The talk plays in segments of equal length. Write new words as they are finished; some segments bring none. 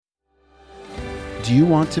Do you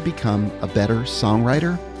want to become a better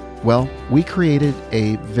songwriter? Well, we created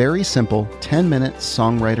a very simple 10-minute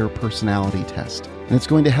songwriter personality test, and it's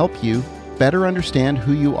going to help you better understand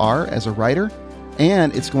who you are as a writer,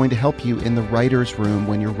 and it's going to help you in the writer's room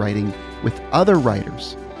when you're writing with other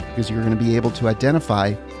writers, because you're going to be able to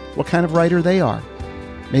identify what kind of writer they are.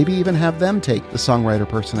 Maybe even have them take the songwriter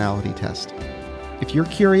personality test. If you're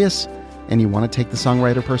curious and you want to take the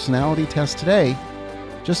songwriter personality test today,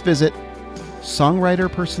 just visit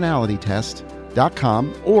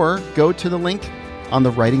songwriterpersonalitytest.com or go to the link on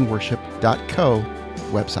the writingworship.co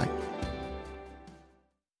website.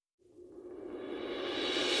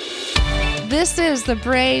 This is the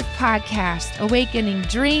Brave Podcast, awakening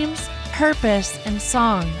dreams, purpose, and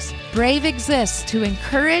songs. Brave exists to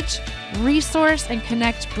encourage, resource, and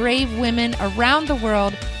connect brave women around the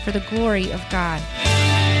world for the glory of God.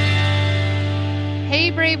 Hey,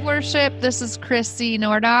 Brave Worship. This is Christy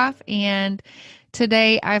Nordoff, and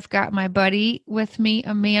today I've got my buddy with me,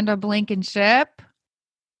 Amanda Blankenship.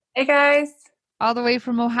 Hey, guys. All the way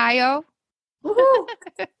from Ohio. Woohoo!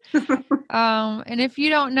 And if you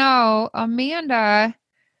don't know, Amanda,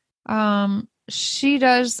 she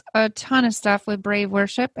does a ton of stuff with Brave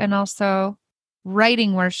Worship and also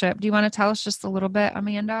writing worship. Do you want to tell us just a little bit,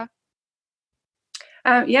 Amanda?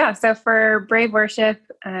 Yeah, so for Brave Worship,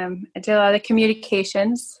 I do a lot of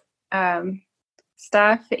communications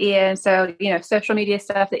stuff, and so, social media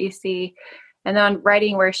stuff that you see. And then on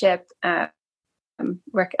writing worship,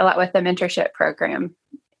 work a lot with the mentorship program.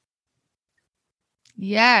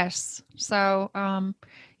 Yes. So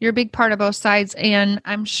you're a big part of both sides, and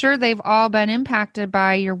I'm sure they've all been impacted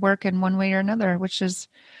by your work in one way or another, which is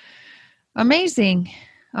amazing.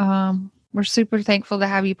 We're super thankful to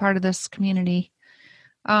have you part of this community.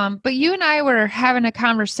 But you and I were having a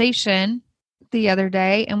conversation the other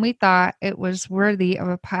day, and we thought it was worthy of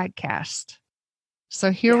a podcast.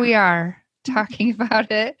 So here we are talking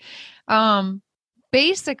about it.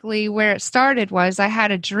 Basically, where it started was I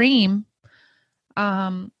had a dream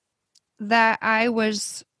that I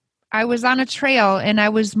was on a trail, and I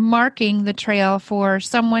was marking the trail for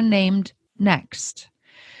someone named Next.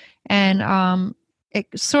 And it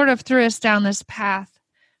sort of threw us down this path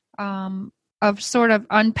of sort of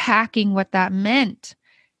unpacking what that meant.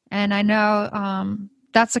 And I know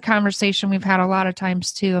that's a conversation we've had a lot of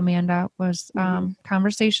times too, Amanda, was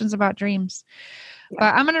conversations about dreams. Yeah.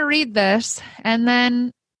 But I'm going to read this, and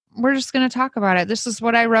then we're just going to talk about it. This is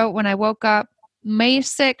what I wrote when I woke up May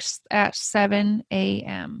 6th at 7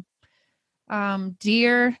 a.m.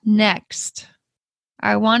 Dear Next,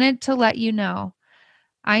 I wanted to let you know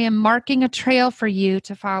I am marking a trail for you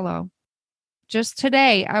to follow. Just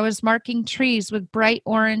today, I was marking trees with bright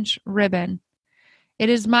orange ribbon. It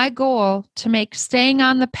is my goal to make staying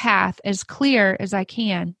on the path as clear as I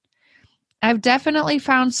can. I've definitely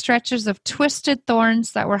found stretches of twisted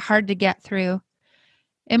thorns that were hard to get through.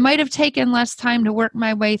 It might have taken less time to work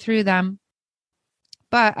my way through them,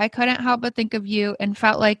 but I couldn't help but think of you and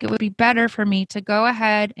felt like it would be better for me to go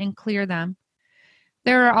ahead and clear them.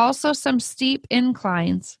 There are also some steep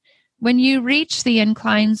inclines. When you reach the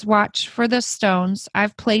inclines, watch for the stones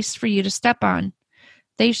I've placed for you to step on.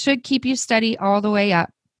 They should keep you steady all the way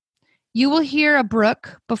up. You will hear a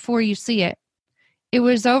brook before you see it. It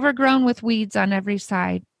was overgrown with weeds on every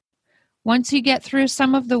side. Once you get through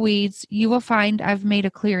some of the weeds, you will find I've made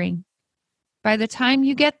a clearing. By the time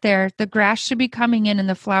you get there, the grass should be coming in and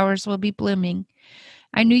the flowers will be blooming.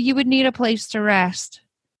 I knew you would need a place to rest.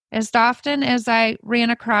 As often as I ran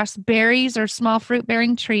across berries or small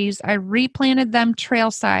fruit-bearing trees, I replanted them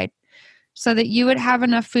trailside so that you would have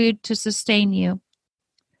enough food to sustain you.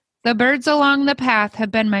 The birds along the path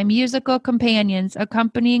have been my musical companions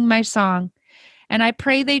accompanying my song, and I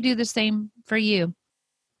pray they do the same for you.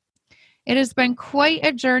 It has been quite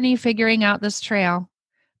a journey figuring out this trail,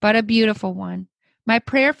 but a beautiful one. My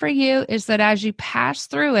prayer for you is that as you pass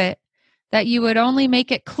through it, that you would only make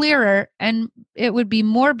it clearer and it would be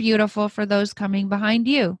more beautiful for those coming behind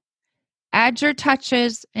you. Add your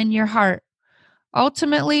touches and your heart.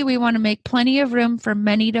 Ultimately, we want to make plenty of room for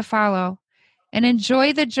many to follow. And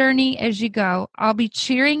enjoy the journey as you go. I'll be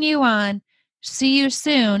cheering you on. See you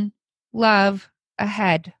soon. Love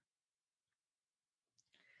ahead.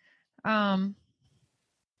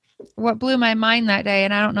 What blew my mind that day,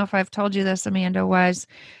 and I don't know if I've told you this, Amanda, was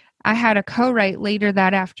I had a co-write later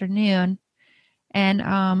that afternoon, and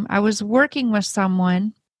I was working with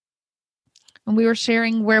someone, and we were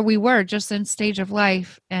sharing where we were just in stage of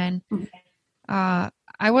life, and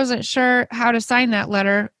I wasn't sure how to sign that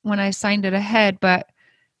letter when I signed it ahead, but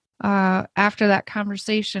after that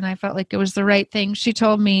conversation, I felt like it was the right thing. She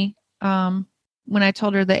told me when I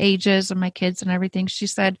told her the ages of my kids and everything, she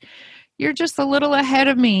said, "You're just a little ahead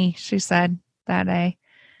of me," she said that day.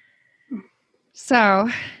 So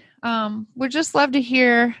we'd just love to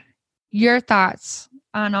hear your thoughts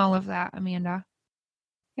on all of that, Amanda.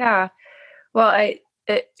 Yeah. Well,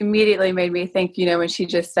 it immediately made me think, when she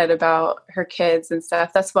just said about her kids and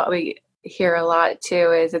stuff, that's what we hear a lot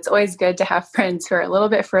too, is it's always good to have friends who are a little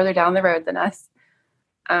bit further down the road than us,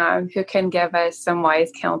 who can give us some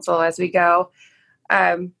wise counsel as we go.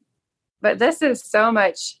 But this is so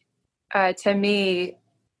much, to me,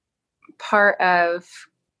 part of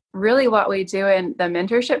really what we do in the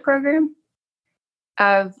mentorship program,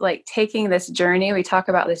 of like taking this journey. We talk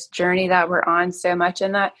about this journey that we're on so much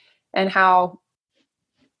in that, and how,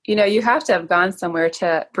 you have to have gone somewhere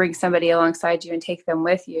to bring somebody alongside you and take them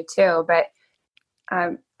with you too. But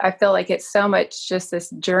I feel like it's so much just this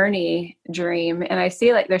journey dream. And I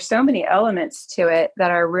see like there's so many elements to it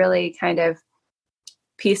that are really kind of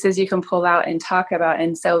pieces you can pull out and talk about.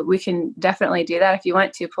 And so we can definitely do that if you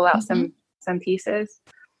want to pull out some pieces.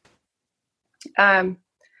 When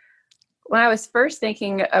I was first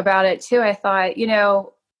thinking about it too, I thought,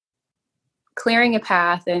 clearing a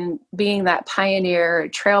path and being that pioneer,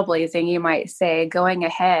 trailblazing, you might say, going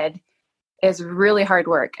ahead, is really hard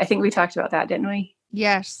work. I think we talked about that, didn't we?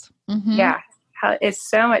 Yes. Mm-hmm. Yeah. It's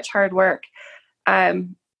so much hard work. But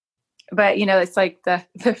it's like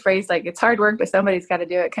the phrase, like, it's hard work, but somebody's got to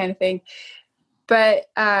do it, kind of thing. But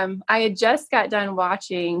I had just got done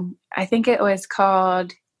watching, I think it was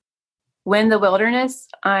called Win the Wilderness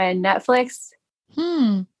on Netflix.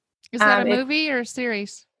 Is that a movie or a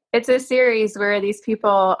series? It's a series where these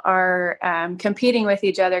people are competing with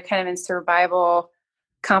each other kind of in survival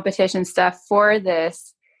competition stuff for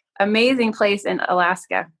this amazing place in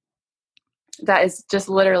Alaska that is just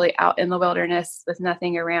literally out in the wilderness with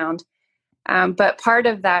nothing around. But part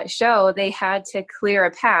of that show, they had to clear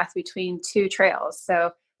a path between two trails.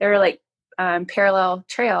 So they were like parallel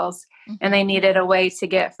trails, and they needed a way to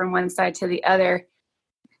get from one side to the other.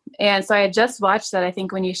 And so I had just watched that, I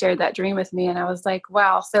think, when you shared that dream with me, and I was like,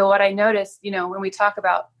 wow. So what I noticed, when we talk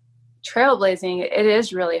about trailblazing, it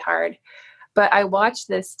is really hard. But I watched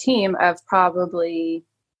this team of probably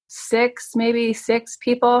maybe six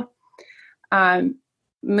people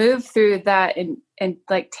move through that and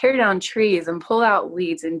like tear down trees and pull out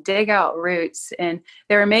weeds and dig out roots. And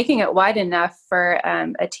they were making it wide enough for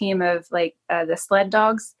a team of like the sled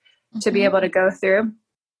dogs to be able to go through.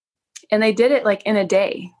 And they did it like in a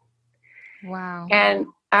day. Wow. And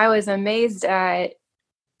I was amazed I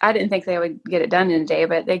didn't think they would get it done in a day,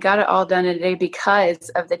 but they got it all done in a day because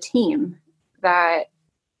of the team that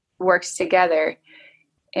works together.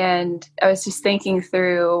 And I was just thinking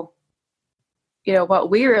through, what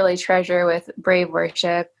we really treasure with Brave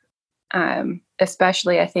Worship,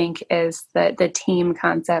 especially I think, is the team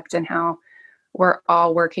concept and how we're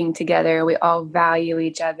all working together. We all value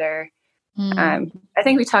each other. I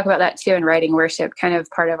think we talk about that too in writing worship. Kind of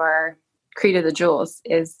part of our Creed of the Jewels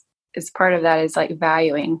is part of that is like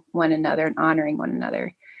valuing one another and honoring one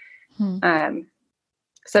another.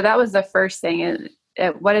 So that was the first thing.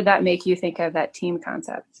 And what did that make you think of, that team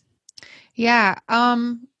concept? Yeah.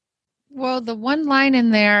 Well, the one line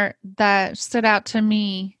in there that stood out to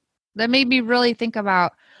me that made me really think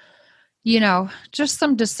about, just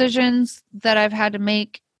some decisions that I've had to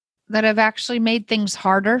make that have actually made things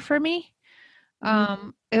harder for me.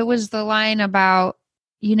 It was the line about,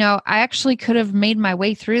 I actually could have made my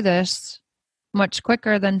way through this much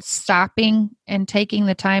quicker than stopping and taking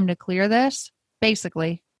the time to clear this,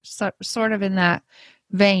 basically, sort of in that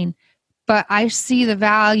vein. But I see the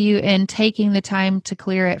value in taking the time to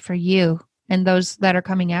clear it for you and those that are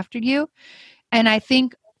coming after you. And I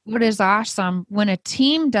think what is awesome when a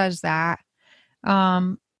team does that,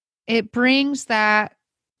 it brings that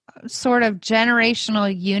sort of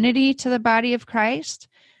generational unity to the body of Christ.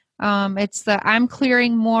 It's I'm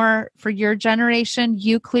clearing more for your generation.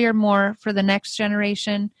 You clear more for the next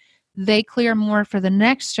generation. They clear more for the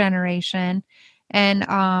next generation.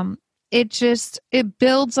 And it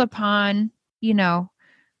builds upon, the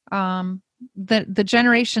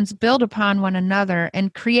generations build upon one another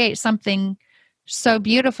and create something so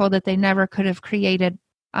beautiful that they never could have created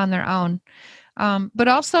on their own. But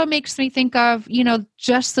also makes me think of,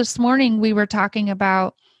 just this morning we were talking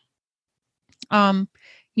about,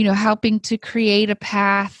 helping to create a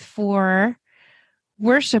path for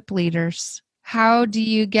worship leaders. How do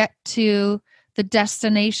you get to the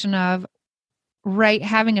destination of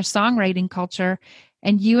having a songwriting culture?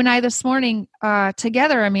 And you and I this morning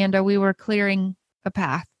together, Amanda, we were clearing a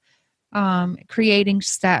path, creating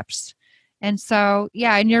steps. And so,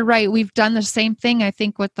 yeah, and you're right. We've done the same thing, I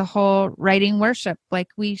think, with the whole writing worship. Like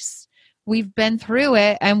we've been through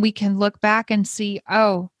it, and we can look back and see,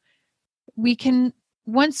 oh, we can,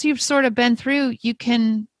 once you've sort of been through, you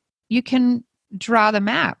can draw the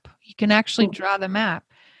map. You can actually draw the map.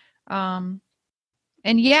 And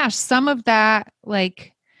yeah, some of that,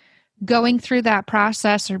 like going through that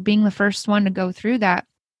process or being the first one to go through that,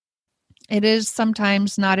 it is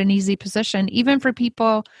sometimes not an easy position, even for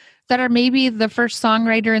people that are maybe the first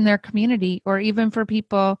songwriter in their community, or even for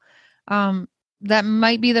people that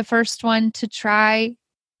might be the first one to try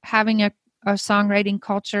having a songwriting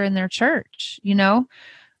culture in their church, you know?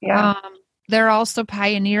 Yeah. They're also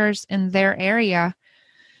pioneers in their area.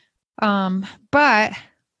 But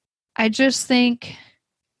I just think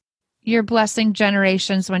you're blessing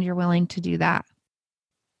generations when you're willing to do that.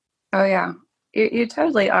 Oh yeah, you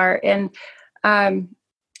totally are. And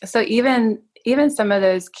so even some of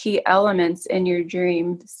those key elements in your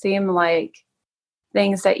dream seem like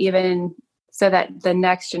things that even so that the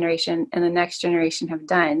next generation and the next generation have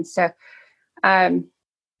done. So,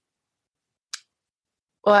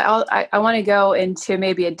 well, I want to go into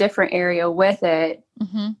maybe a different area with it.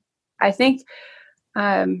 Mm-hmm. I think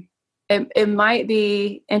it might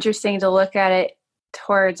be interesting to look at it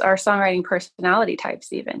towards our songwriting personality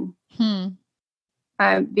types even.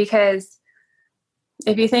 Because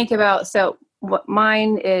if you think about, so what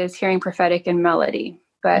mine is hearing prophetic and melody,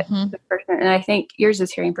 but the person, and I think yours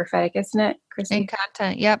is hearing prophetic, isn't it, Chrissy? And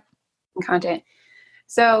content. Yep. And content.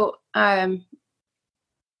 So,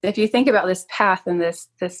 if you think about this path and this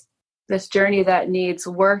journey that needs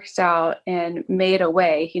worked out and made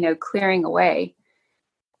away, clearing away,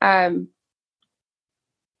 the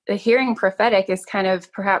hearing prophetic is kind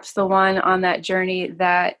of perhaps the one on that journey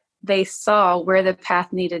that they saw where the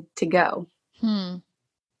path needed to go.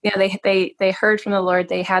 They heard from the Lord.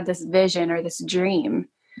 They had this vision or this dream.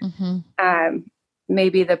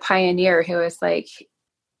 Maybe the pioneer who was like,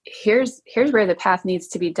 here's where the path needs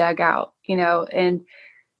to be dug out, and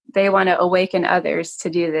they want to awaken others to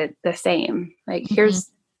do the same. Like,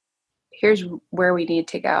 here's where we need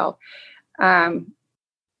to go. And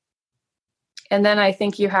then I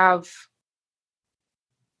think you have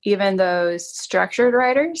even those structured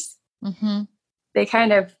writers. They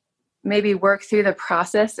kind of maybe work through the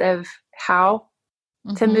process of how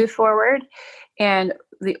to move forward and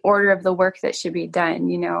the order of the work that should be done.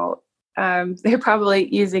 They're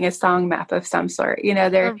probably using a song map of some sort.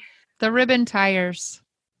 They're the ribbon tires.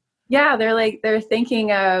 Yeah, they're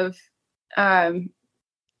thinking of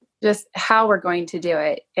just how we're going to do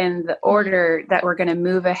it and the order that we're going to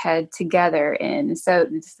move ahead together in. So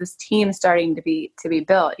it's this team starting to be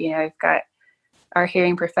built. We've got our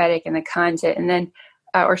hearing prophetic and the content, and then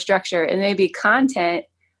or structure, and maybe content.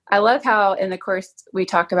 I love how in the course we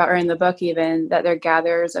talked about, or in the book even, that they're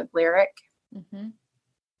gatherers of lyric.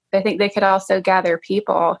 I think they could also gather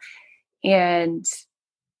people and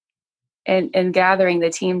gathering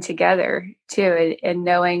the team together too, and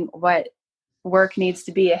knowing what work needs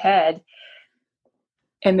to be ahead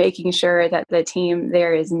and making sure that the team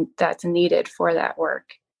there that's needed for that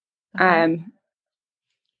work. And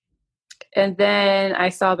then I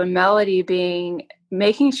saw the melody being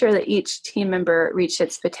making sure that each team member reached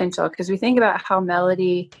its potential, because we think about how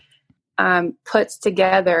melody puts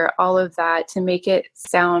together all of that to make it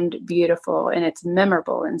sound beautiful, and it's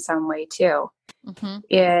memorable in some way too.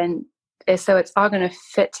 And so it's all going to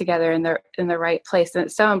fit together in the right place. And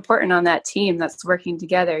it's so important on that team that's working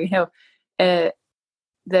together.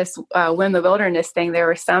 This Win the Wilderness thing, there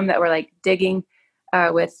were some that were like digging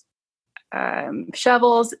with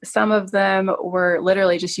shovels. Some of them were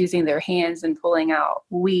literally just using their hands and pulling out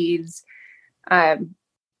weeds.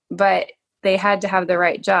 But they had to have the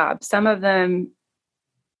right job. Some of them,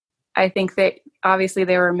 I think that obviously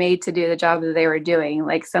they were made to do the job that they were doing.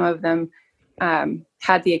 Like some of them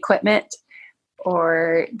had the equipment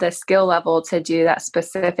or the skill level to do that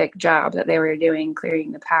specific job that they were doing,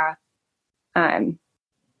 clearing the path.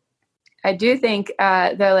 I do think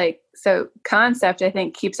they're like, so concept, I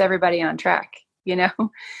think, keeps everybody on track,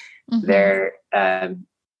 They're,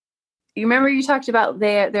 you remember you talked about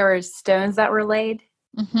there were stones that were laid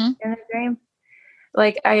in the dream?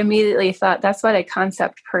 Like, I immediately thought that's what a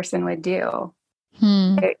concept person would do.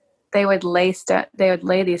 They would lay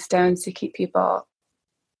these stones to keep people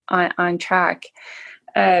on track.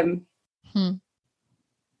 And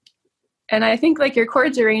I think like your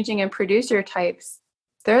chords arranging and producer types,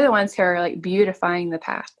 they're the ones who are like beautifying the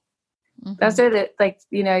path. Those are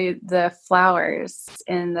the flowers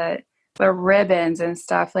and the ribbons and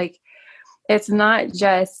stuff. Like, it's not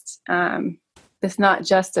just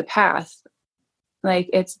a path. like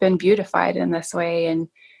it's been beautified in this way.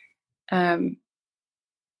 And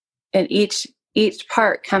each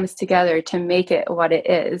part comes together to make it what it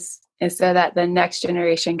is. And so that the next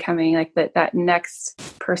generation coming, like that next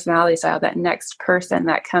personality style, that next person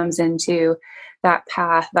that comes into that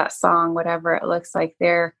path, that song, whatever it looks like,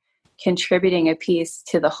 they're contributing a piece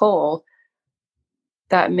to the whole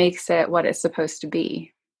that makes it what it's supposed to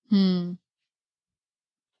be.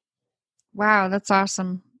 Wow, that's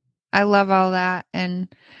awesome. I love all that. And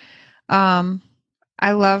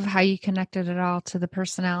I love how you connected it all to the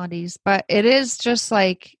personalities. But it is just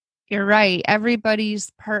like, you're right,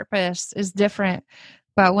 everybody's purpose is different.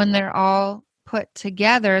 But when they're all put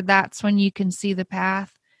together, that's when you can see the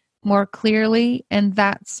path more clearly. And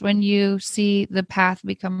that's when you see the path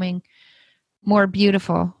becoming more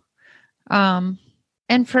beautiful. And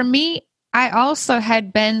for me, I also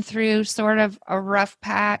had been through sort of a rough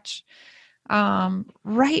patch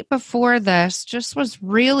right before this. Just was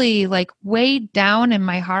really like weighed down in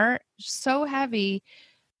my heart, so heavy,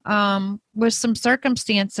 with some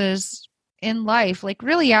circumstances in life, like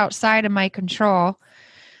really outside of my control,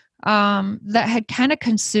 that had kind of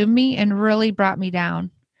consumed me and really brought me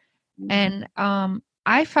down. And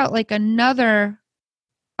I felt like another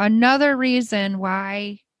reason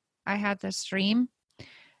why I had this dream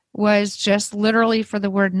was just literally for the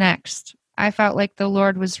word next. I felt like the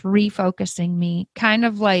Lord was refocusing me, kind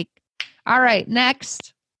of like, all right,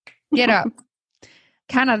 next, get up.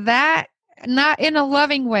 Kind of that, not in a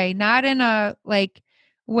loving way, not in a like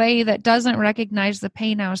way that doesn't recognize the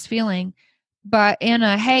pain I was feeling, but in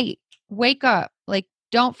a, hey, wake up. Like,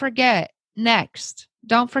 don't forget next.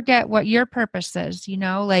 Don't forget what your purpose is,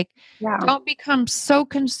 like, don't become so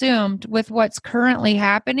consumed with what's currently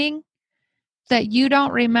happening that you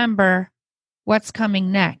don't remember what's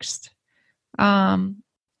coming next. And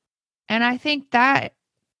I think that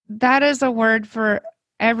is a word for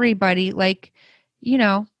everybody. Like,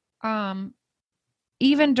 even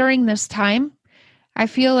during this time, I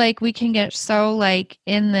feel like we can get so like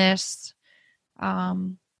in this,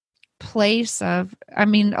 place of, a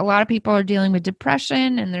lot of people are dealing with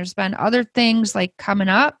depression, and there's been other things like coming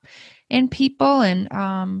up in people, and,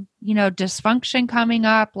 dysfunction coming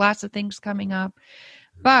up, lots of things coming up.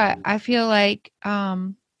 But I feel like,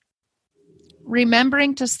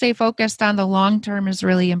 remembering to stay focused on the long term is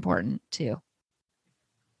really important too.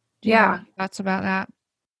 Do you have any thoughts about that?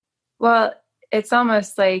 Well, it's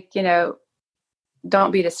almost like,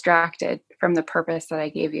 don't be distracted from the purpose that I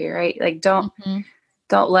gave you, right? Like, don't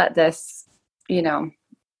let this,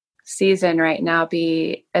 season right now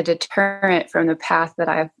be a deterrent from the path that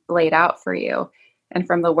I've laid out for you and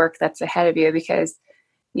from the work that's ahead of you. Because,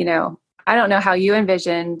 I don't know how you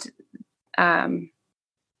envisioned,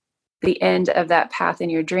 the end of that path in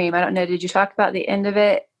your dream. I don't know. Did you talk about the end of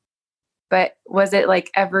it? But was it like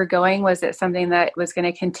ever going? Was it something that was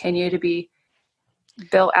going to continue to be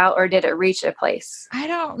built out, or did it reach a place? I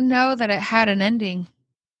don't know that it had an ending.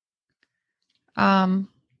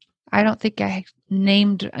 I don't think I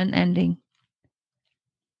named an ending.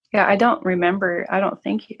 Yeah, I don't remember. I don't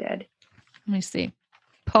think you did. Let me see.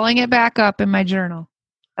 Pulling it back up in my journal.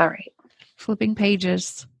 All right. Flipping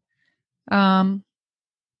pages. No.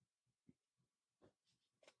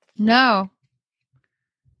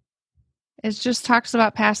 It just talks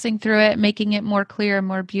about passing through it, making it more clear and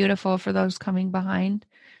more beautiful for those coming behind,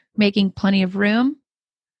 making plenty of room.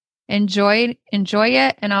 Enjoy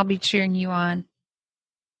it, and I'll be cheering you on.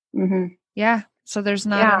 Mm-hmm. Yeah. So there's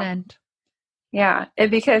not an end. Yeah.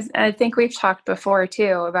 Because I think we've talked before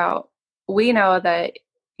too about, we know that,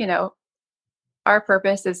 our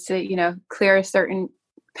purpose is to, clear a certain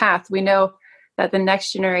path. We know that the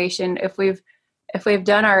next generation, if we've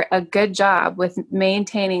done a good job with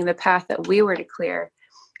maintaining the path that we were to clear,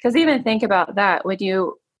 because even think about that, when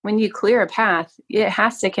you clear a path, it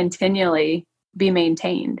has to continually be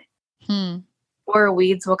maintained, or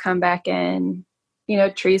weeds will come back in,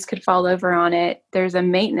 trees could fall over on it. There's a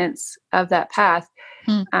maintenance of that path.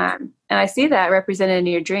 And I see that represented in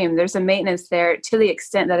your dream. There's a maintenance there to the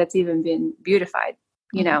extent that it's even been beautified,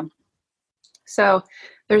 So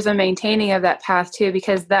there's a maintaining of that path too,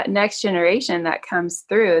 because that next generation that comes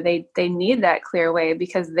through, they need that clear way,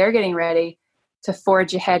 because they're getting ready to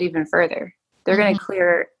forge ahead even further. They're going to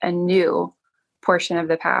clear a new portion of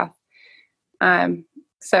the path.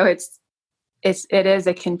 So it is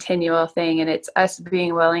a continual thing, and it's us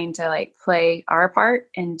being willing to like play our part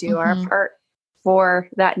and do our part for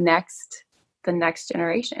the next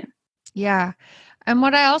generation. Yeah. And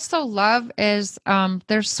what I also love is,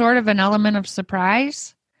 there's sort of an element of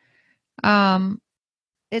surprise.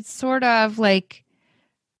 It's sort of like,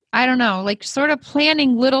 I don't know, like sort of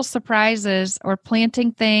planning little surprises or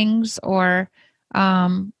planting things or,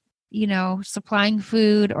 supplying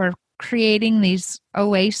food or creating these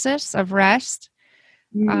oases of rest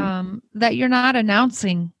that you're not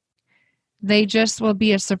announcing. They just will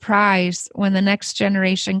be a surprise when the next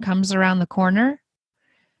generation comes around the corner.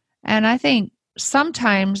 And I think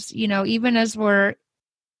sometimes, even as we're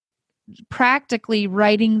practically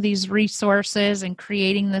writing these resources and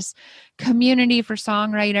creating this community for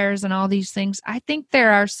songwriters and all these things, I think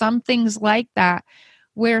there are some things like that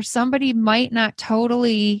where somebody might not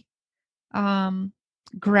totally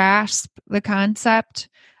grasp the concept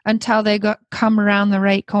until they come around the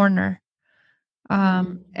right corner.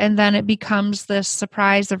 And then it becomes this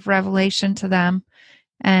surprise of revelation to them.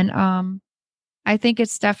 And I think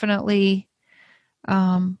it's definitely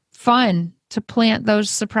fun to plant those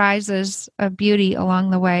surprises of beauty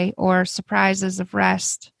along the way, or surprises of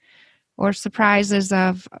rest, or surprises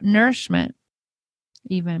of nourishment,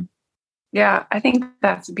 even. Yeah, I think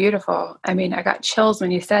that's beautiful. I mean, I got chills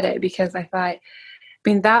when you said it, because I thought,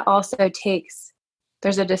 that also takes,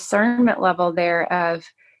 there's a discernment level there of,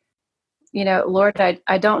 Lord,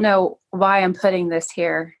 I don't know why I'm putting this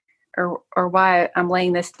here, or why I'm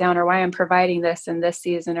laying this down, or why I'm providing this in this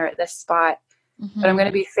season or at this spot. But I'm going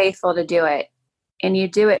to be faithful to do it. And you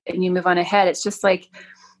do it and you move on ahead. It's just like,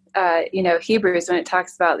 Hebrews, when it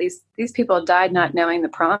talks about these people died not knowing the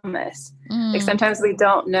promise. Like sometimes we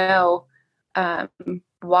don't know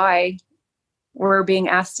why we're being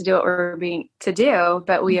asked to do what we're being to do,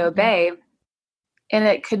 but we obey. And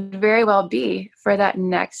it could very well be for that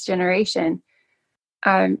next generation.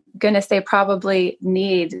 I'm going to say probably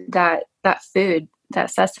need that food, that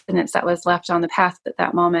sustenance that was left on the path at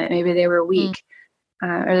that moment. Maybe they were weak.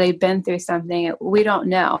 Or they've been through something. We don't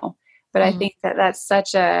know. But I think that's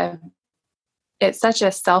such a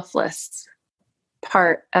selfless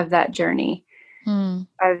part of that journey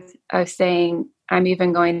of saying, I'm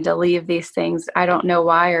even going to leave these things. I don't know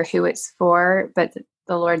why or who it's for, but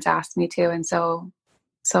the Lord's asked me to. And so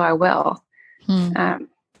I will.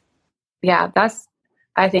 That's,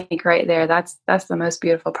 I think right there, that's the most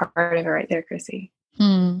beautiful part of it right there, Chrissy.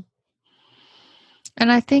 And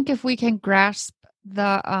I think if we can grasp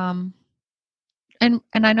the and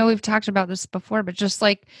I know we've talked about this before, but just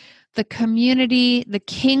like the community, the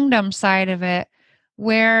kingdom side of it,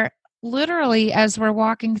 where literally as we're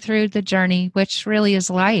walking through the journey, which really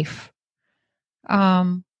is life,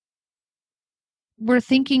 we're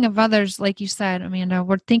thinking of others, like you said, Amanda,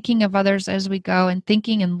 we're thinking of others as we go, and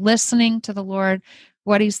thinking and listening to the Lord,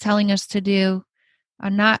 what he's telling us to do.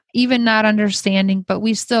 Not understanding, but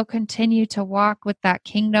we still continue to walk with that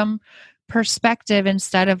kingdom perspective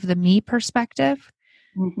instead of the me perspective.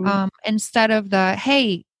 Instead of the,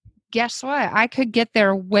 hey, guess what? I could get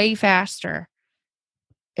there way faster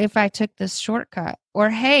if I took this shortcut. Or,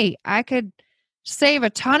 hey, I could save a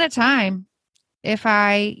ton of time if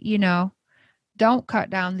I, don't cut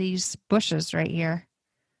down these bushes right here.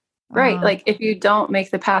 Right. Like if you don't make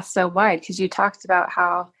the path so wide, because you talked about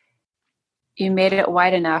how you made it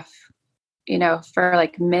wide enough, for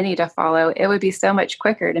like many to follow, it would be so much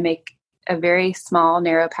quicker to make a very small,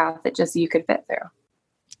 narrow path that just you could fit through.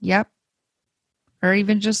 Yep. Or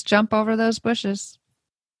even just jump over those bushes.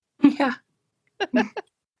 Yeah. But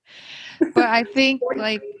I think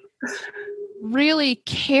like really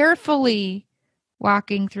carefully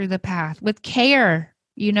walking through the path with care,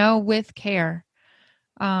 with care,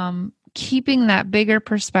 keeping that bigger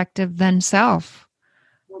perspective than self.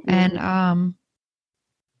 And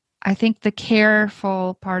I think the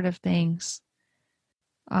careful part of things,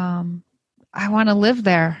 I want to live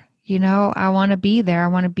there. I want to be there. I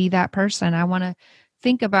want to be that person. I want to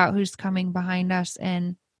think about who's coming behind us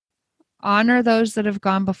and honor those that have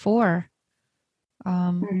gone before.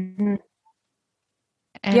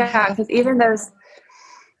 Yeah, because even those.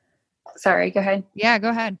 Sorry, go ahead. Yeah, go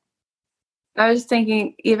ahead. I was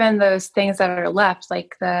thinking, even those things that are left,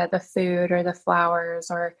 like the food or the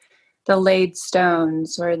flowers or the laid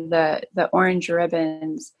stones or the orange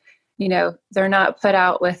ribbons, they're not put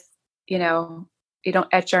out with, you don't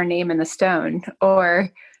etch our name in the stone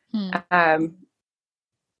or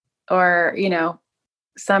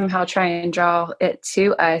somehow try and draw it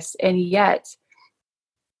to us. And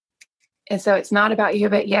so it's not about you,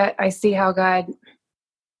 but yet I see how God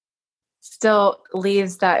still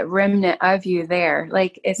leaves that remnant of you there.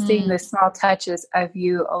 Like it's seeing the small touches of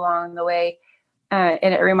you along the way.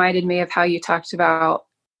 And it reminded me of how you talked about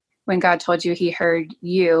when God told you he heard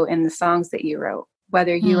you in the songs that you wrote,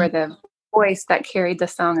 whether you were the voice that carried the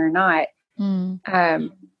song or not.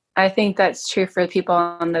 I think that's true for people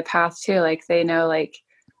on the path too. Like they know, like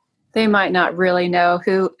they might not really know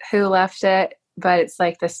who left it, but it's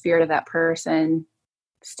like the spirit of that person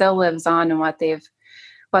still lives on in what they've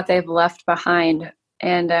left behind.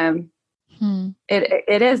 And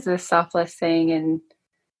it is this selfless thing,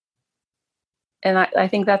 and I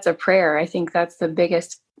think that's a prayer. I think that's the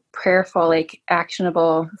biggest prayerful, like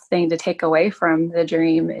actionable thing to take away from the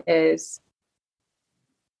dream is,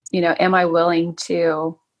 am I willing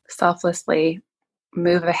to selflessly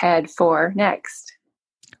move ahead for next?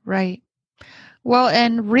 Right. Well,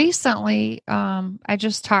 and recently, I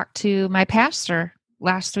just talked to my pastor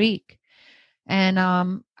last week, and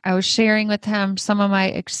I was sharing with him some of my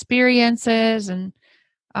experiences and,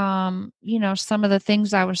 some of the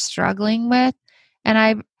things I was struggling with.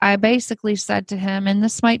 And I basically said to him, and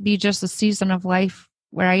this might be just a season of life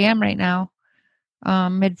where I am right now,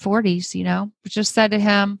 mid 40s, but just said to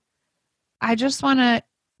him, I just want to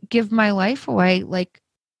give my life away, like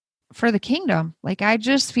for the kingdom. Like, I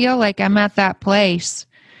just feel like I'm at that place,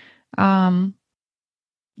 maybe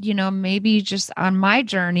just on my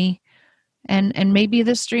journey, and maybe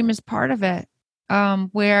this dream is part of it,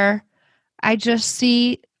 where I just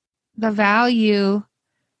see the value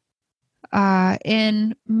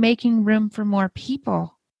in making room for more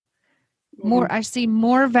people. I see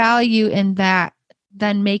more value in that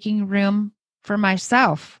than making room for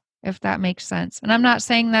myself, if that makes sense. And I'm not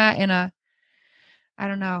saying that I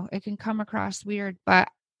don't know, it can come across weird, but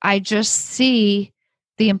I just see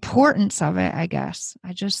the importance of it, I guess.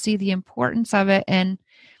 I just see the importance of it. And,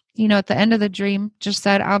 at the end of the dream, just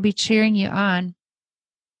said, I'll be cheering you on.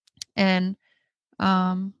 And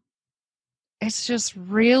it's just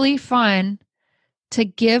really fun to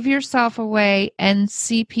give yourself away and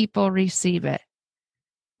see people receive it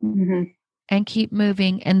and keep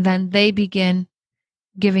moving. And then they begin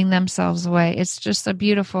giving themselves away. It's just a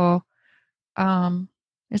beautiful,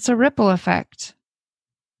 it's a ripple effect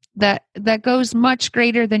that goes much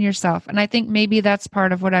greater than yourself. And I think maybe that's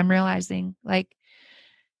part of what I'm realizing. Like,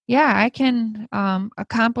 yeah, I can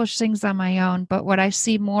accomplish things on my own, but what I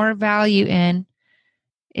see more value in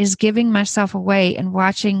is giving myself away and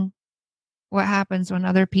watching what happens when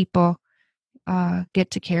other people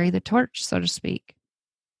get to carry the torch, so to speak.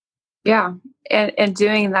 Yeah. And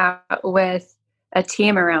doing that with a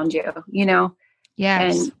team around you,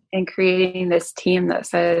 Yes. And creating this team that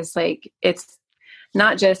says, like, it's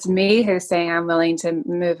not just me who's saying I'm willing to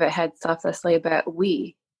move ahead selflessly, but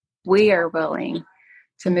we are willing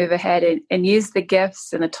to move ahead and use the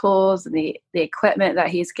gifts and the tools and the equipment that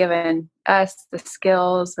he's given us, the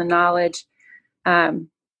skills, the knowledge,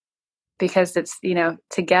 because it's,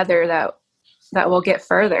 together that we'll get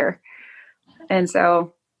further. And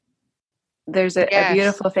so there's a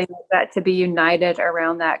beautiful thing like that, to be united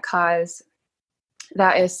around that cause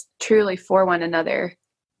that is truly for one another,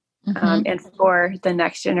 and for the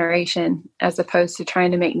next generation, as opposed to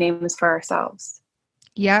trying to make names for ourselves.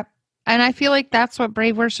 Yep. And I feel like that's what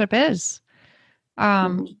Brave Worship is.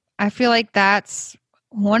 I feel like that's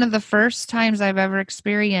one of the first times I've ever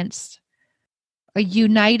experienced a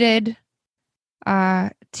united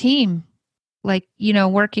team, like,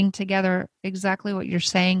 working together, exactly what you're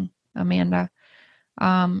saying, Amanda.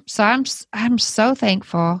 So I'm so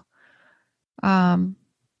thankful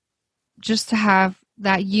just to have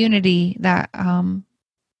that unity, that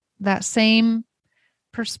same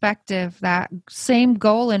perspective, that same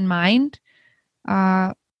goal in mind,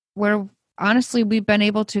 where honestly we've been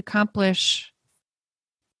able to accomplish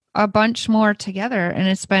a bunch more together, and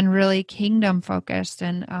it's been really kingdom focused.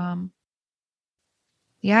 And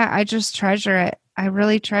I just treasure it. I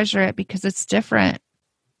really treasure it because it's different.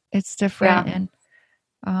 It's different,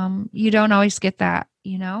 and you don't always get that,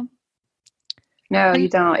 No, you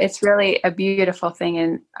don't. It's really a beautiful thing,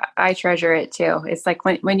 and I treasure it too. It's like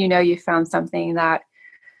when you found something that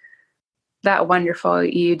wonderful,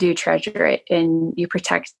 you do treasure it and you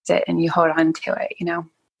protect it and you hold on to it,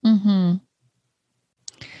 Mm-hmm.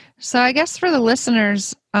 So I guess for the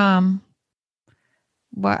listeners, what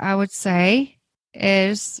I would say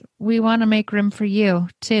is we want to make room for you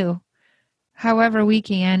too, however we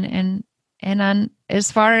can. And on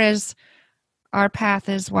as far as our path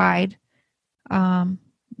is wide,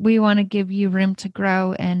 we want to give you room to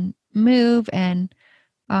grow and move and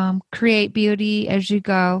create beauty as you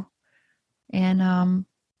go. And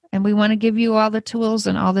we want to give you all the tools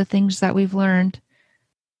and all the things that we've learned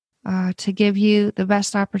to give you the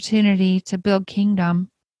best opportunity to build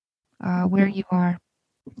kingdom where you are.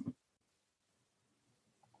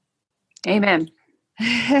 Amen.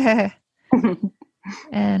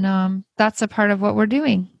 And that's a part of what we're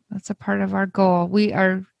doing. That's a part of our goal. We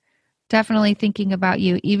are definitely thinking about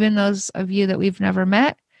you, even those of you that we've never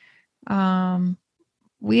met.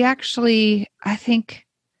 we actually, I think,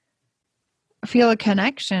 feel a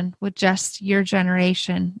connection with just your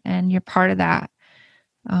generation, and you're part of that.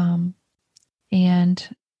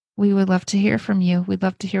 And we would love to hear from you. We'd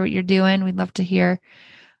love to hear what you're doing. We'd love to hear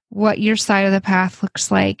what your side of the path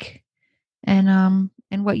looks like, and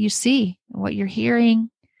what you see, what you're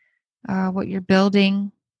hearing, what you're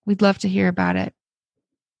building. We'd love to hear about it.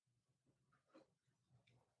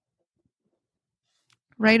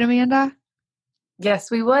 Right, Amanda?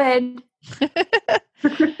 Yes, we would.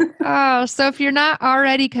 Oh, so if you're not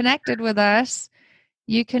already connected with us,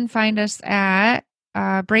 you can find us at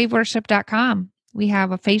braveworship.com. We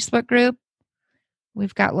have a Facebook group.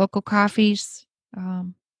 We've got local coffees.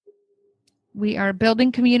 We are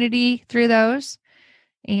building community through those,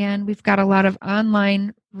 and we've got a lot of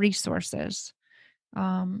online resources.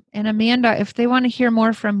 And Amanda, if they want to hear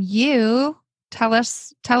more from you, tell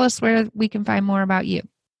us where we can find more about you.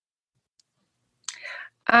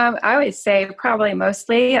 I would say probably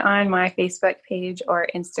mostly on my Facebook page or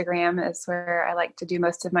Instagram is where I like to do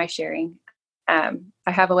most of my sharing. I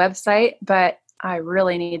have a website, but I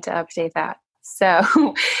really need to update that.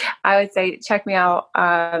 So I would say check me out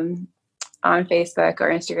on Facebook or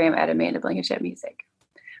Instagram at Amanda Blankenship Music.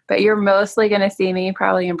 But you're mostly going to see me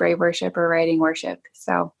probably in Brave Worship or Writing Worship.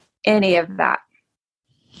 So any of that.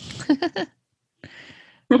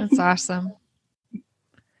 That's awesome.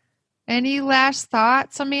 Any last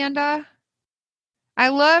thoughts, Amanda? I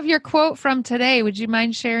love your quote from today. Would you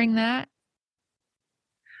mind sharing that?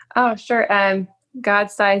 Oh, sure.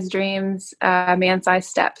 God-sized dreams, man-sized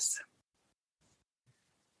steps.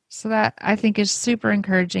 So that, I think, is super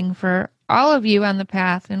encouraging for all of you on the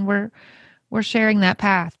path, and we're sharing that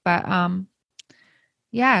path. But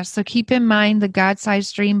yeah, so keep in mind the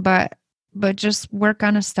God-sized dream, but just work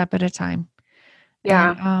on a step at a time.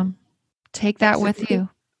 Yeah. And, take that with you.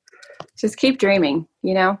 Just keep dreaming,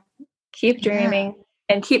 keep dreaming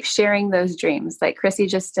and keep sharing those dreams. Like Chrissy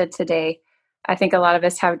just did today. I think a lot of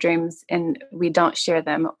us have dreams and we don't share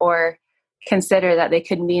them or consider that they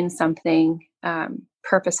could mean something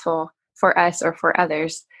purposeful for us or for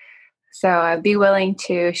others. So be willing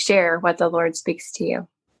to share what the Lord speaks to you.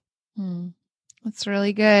 That's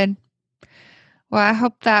really good. Well, I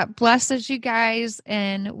hope that blesses you guys,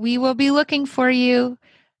 and we will be looking for you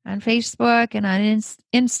on Facebook and on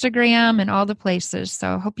Instagram and all the places.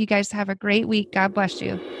 So I hope you guys have a great week. God bless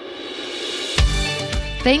you.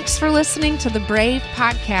 Thanks for listening to the Brave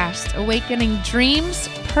Podcast, awakening dreams,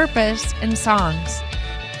 purpose, and songs.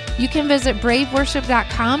 You can visit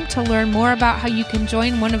braveworship.com to learn more about how you can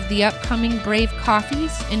join one of the upcoming Brave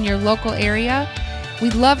Coffees in your local area.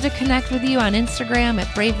 We'd love to connect with you on Instagram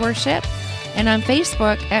at Brave Worship and on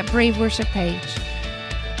Facebook at Brave Worship page.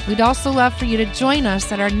 We'd also love for you to join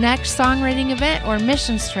us at our next songwriting event or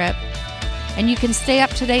missions trip. And you can stay up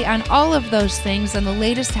to date on all of those things and the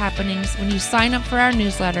latest happenings when you sign up for our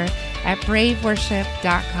newsletter at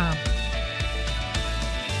braveworship.com.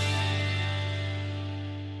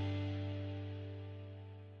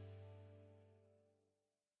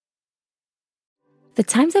 The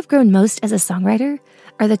times I've grown most as a songwriter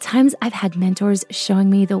are the times I've had mentors showing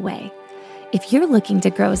me the way. If you're looking to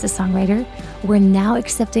grow as a songwriter, we're now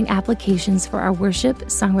accepting applications for our Worship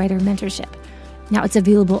Songwriter Mentorship. Now, it's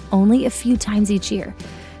available only a few times each year.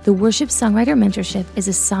 The Worship Songwriter Mentorship is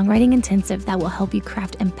a songwriting intensive that will help you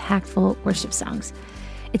craft impactful worship songs.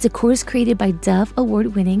 It's a course created by Dove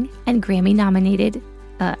Award-winning and Grammy-nominated,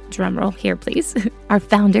 drumroll here please, our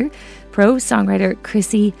founder, pro songwriter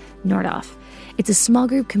Chrissy Nordoff. It's a small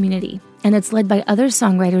group community, and it's led by other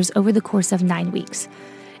songwriters over the course of 9 weeks.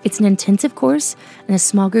 It's an intensive course and a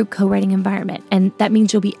small group co-writing environment, and that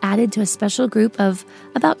means you'll be added to a special group of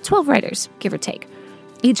about 12 writers, give or take.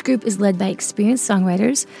 Each group is led by experienced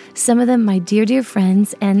songwriters, some of them my dear, dear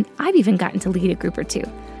friends, and I've even gotten to lead a group or two.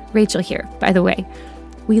 Rachel here, by the way.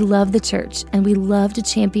 We love the church, and we love to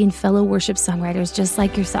champion fellow worship songwriters just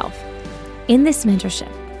like yourself. In this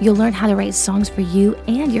mentorship, you'll learn how to write songs for you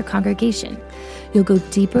and your congregation. You'll go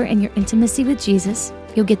deeper in your intimacy with Jesus.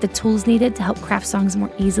 You'll get the tools needed to help craft songs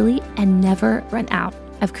more easily and never run out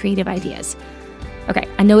of creative ideas. Okay,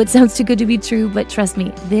 I know it sounds too good to be true, but trust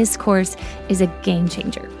me, this course is a game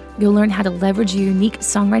changer. You'll learn how to leverage your unique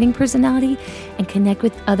songwriting personality and connect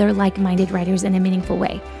with other like-minded writers in a meaningful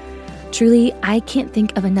way. Truly, I can't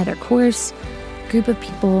think of another course, group of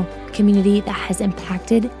people, community that has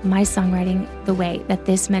impacted my songwriting the way that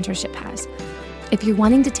this mentorship has. If you're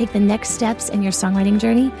wanting to take the next steps in your songwriting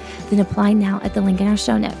journey, then apply now at the link in our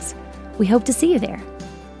show notes. We hope to see you there.